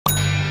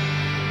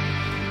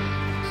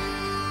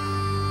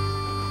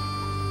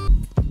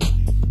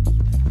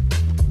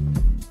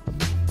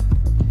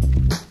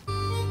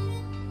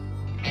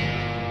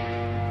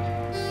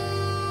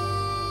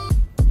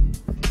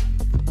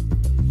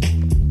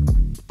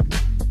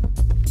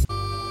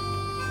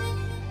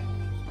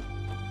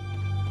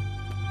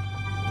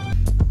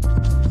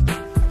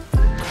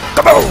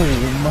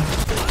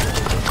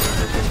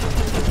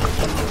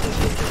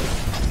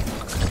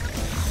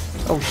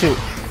Oh shoot.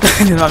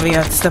 Didn't want me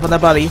to step on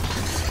that body.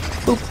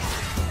 Boop.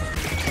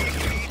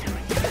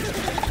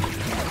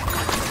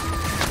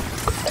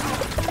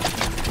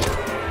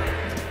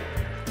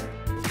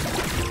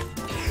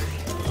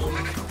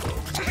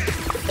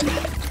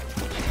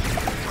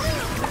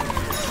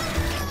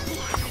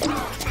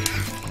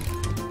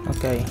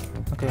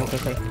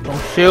 Okay.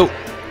 Don't shoot.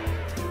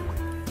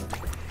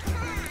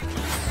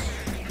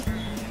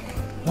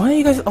 Why are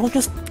you guys all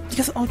just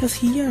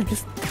here?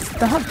 Just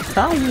stop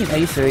dying. Are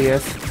you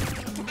serious?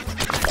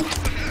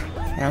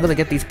 Yeah, I'm gonna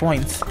get these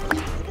points.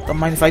 Don't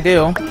mind if I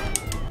do.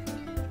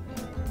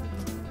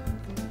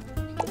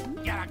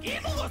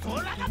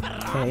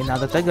 Okay, now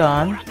that they're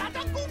gone,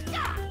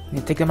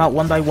 you take them out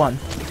one by one.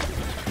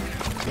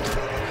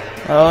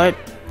 Alright.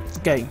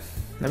 Okay.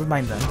 Never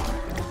mind then.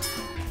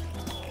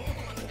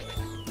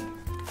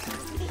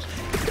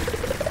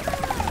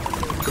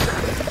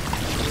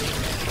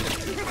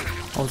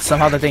 Oh,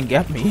 somehow they didn't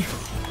get me.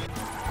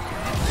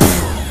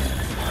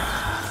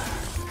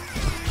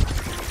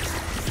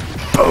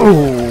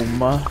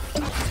 Boom!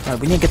 Alright,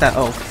 we need to get that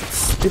oak.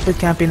 Stupid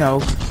camping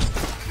oak.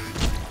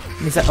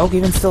 Is that oak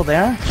even still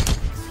there?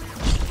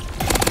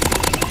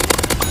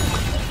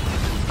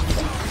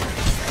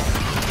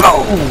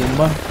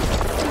 Boom!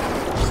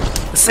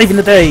 Saving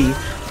the day!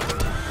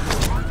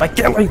 By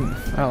killing!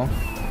 Oh.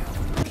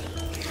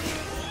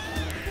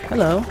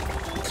 Hello.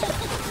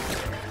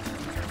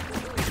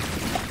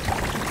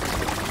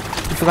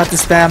 Forgot to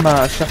spam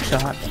shock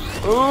shot.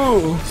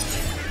 Ooh.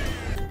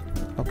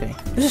 Okay,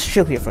 let's just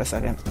chill here for a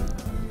second.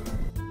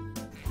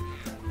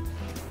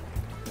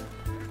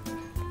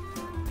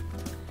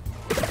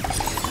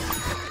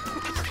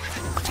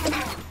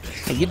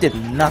 Hey, you did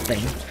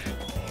nothing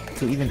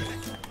to even.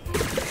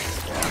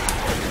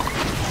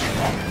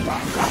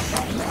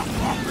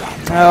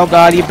 Oh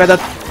god, you better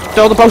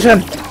throw the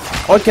potion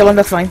or kill him.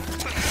 That's fine.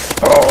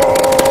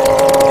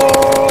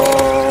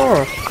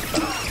 Oh.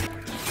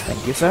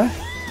 Thank you, sir.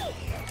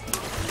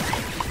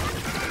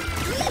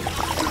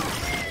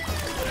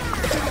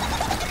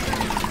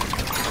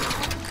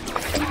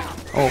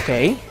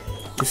 Okay,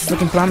 this is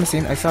looking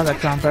promising. I saw that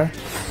clamper.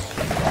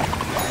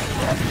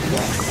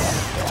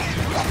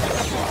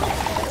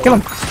 Kill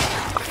him!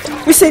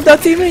 We saved our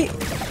teammate!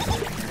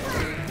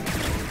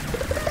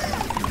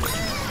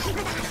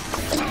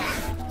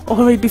 Oh,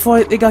 hurry before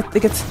it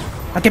gets.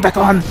 Now get back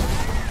on!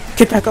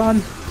 Get back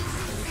on!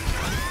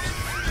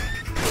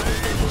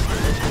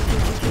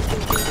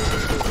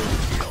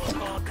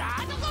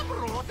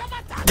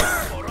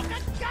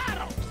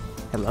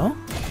 Hello?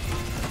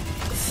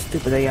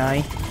 Stupid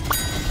AI.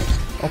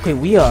 Okay,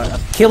 we are a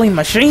killing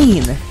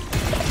machine!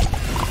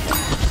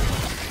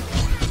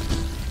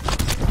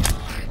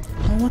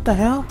 Oh, what the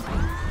hell?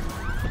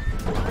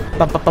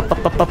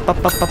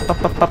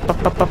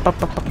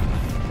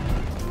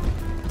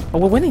 Oh,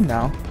 we're winning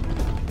now.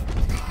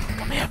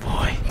 Come here,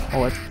 boy.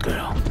 Or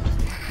girl.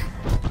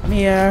 Come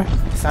here.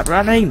 Stop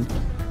running!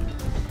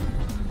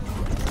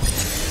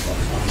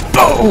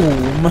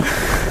 Boom!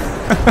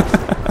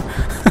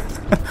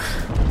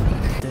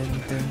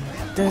 Dun,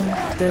 dun,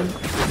 dun.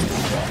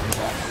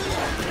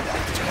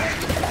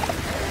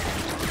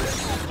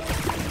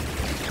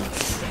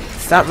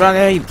 Stop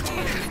running!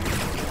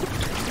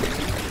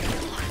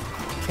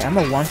 Okay, I'm a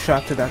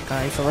one-shot to that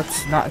guy, so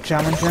let's not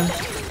challenge him.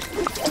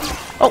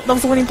 Oh, that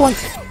was the winning point!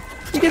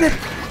 You did it!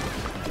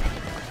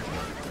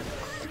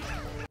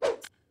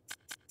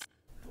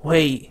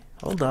 Wait,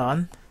 hold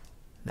on.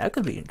 That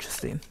could be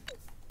interesting.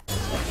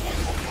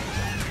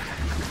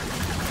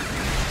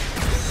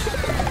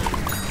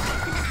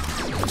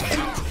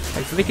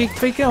 Thanks for the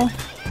free kill.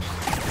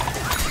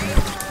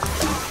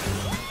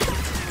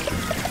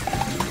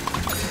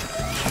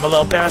 I'm a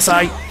little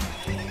parasite.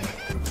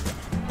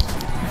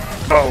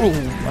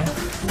 Boom!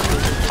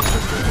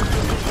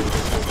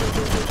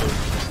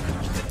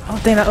 Oh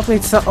dang, that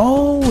upgrades the.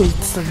 Oh,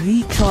 it's the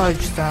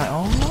recharge that.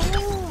 Oh.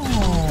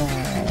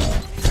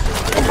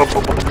 Boom,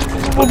 boom, boom, boom,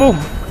 boom, boom.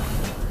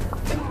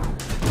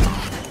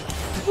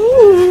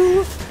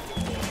 Ooh.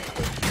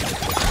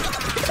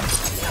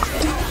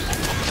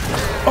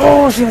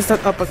 Oh, she has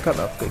that uppercut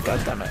upgrade.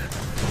 God damn it.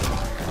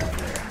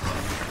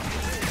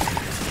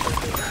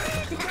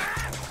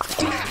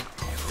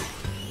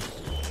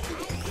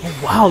 Oh,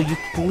 wow, you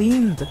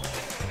cleaned.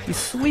 You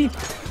sweep.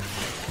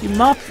 You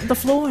mopped the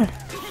floor.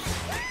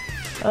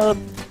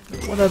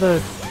 What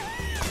other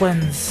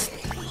cleanse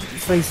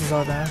phrases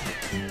are there?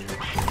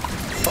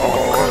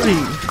 Oh,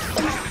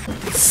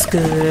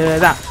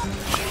 Schröter.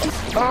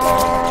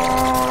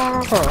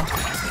 Oh.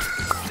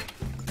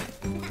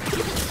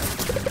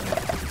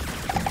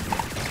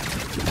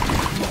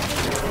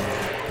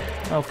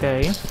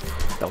 Okay,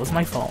 that was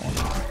my phone.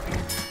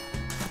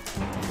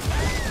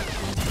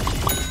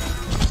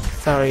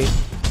 Sorry.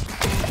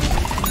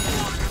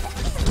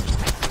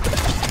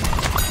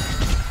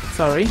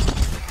 Sorry.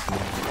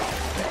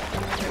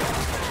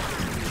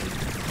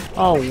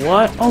 Oh,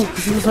 what? Oh,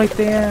 she was right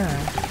there.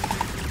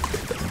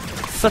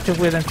 Such a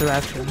weird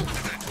interaction.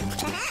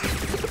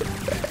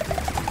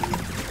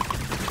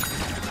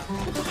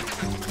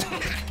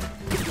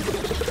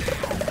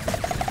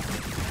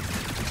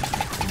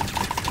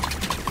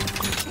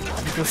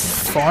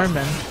 Just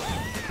farming.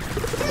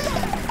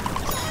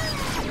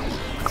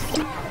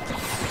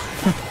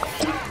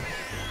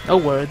 No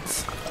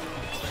words.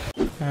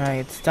 Alright,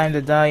 it's time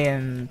to die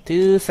in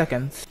 2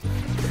 seconds.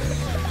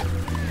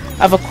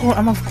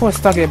 I'm of course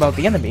talking about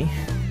the enemy.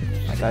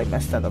 My guy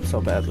messed that up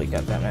so badly,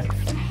 goddammit.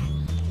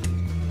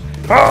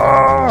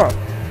 Ah!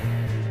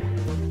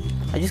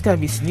 I just gotta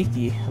be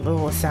sneaky, a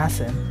little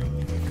assassin.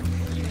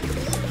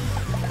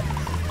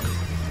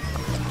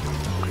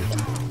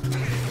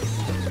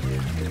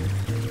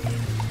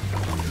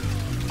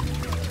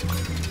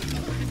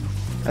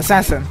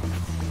 Assassin!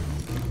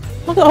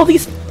 Look at all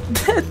these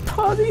dead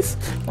bodies!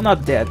 Well,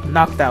 not dead,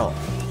 knocked out.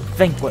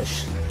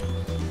 Vanquish.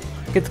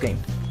 Good game.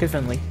 Good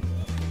friendly.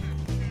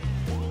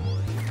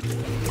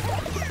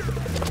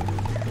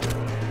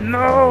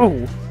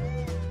 No!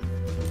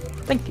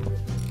 Thank you.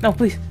 No,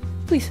 please.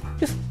 Please.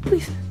 Just,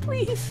 please.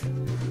 Please.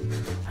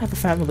 I have a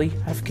family.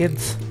 I have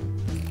kids.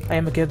 I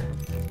am a kid.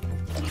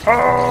 Oh!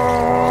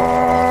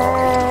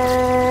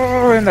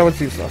 And that was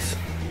useless.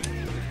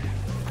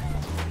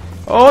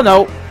 Oh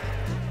no!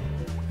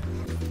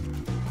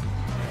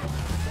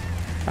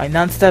 I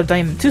instead of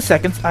dying in 2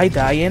 seconds, I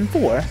die in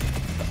 4.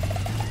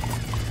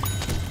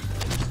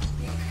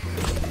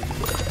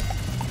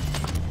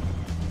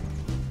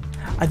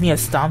 I need to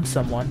stomp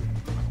someone.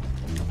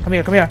 Come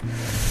here, come here.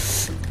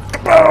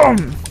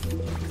 Boom!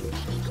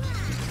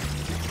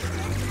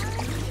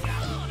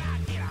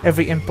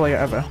 Every imp player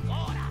ever.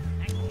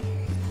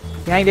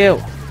 Behind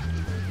you!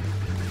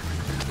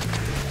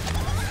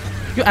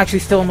 You actually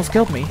still almost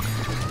killed me.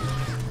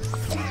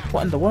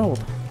 What in the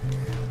world?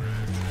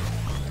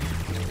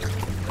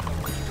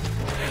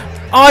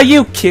 Are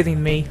you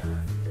kidding me?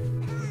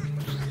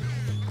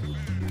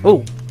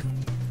 Oh.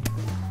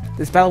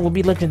 This battle will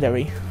be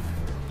legendary.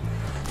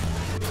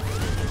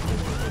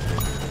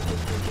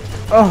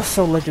 Oh,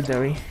 so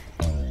legendary.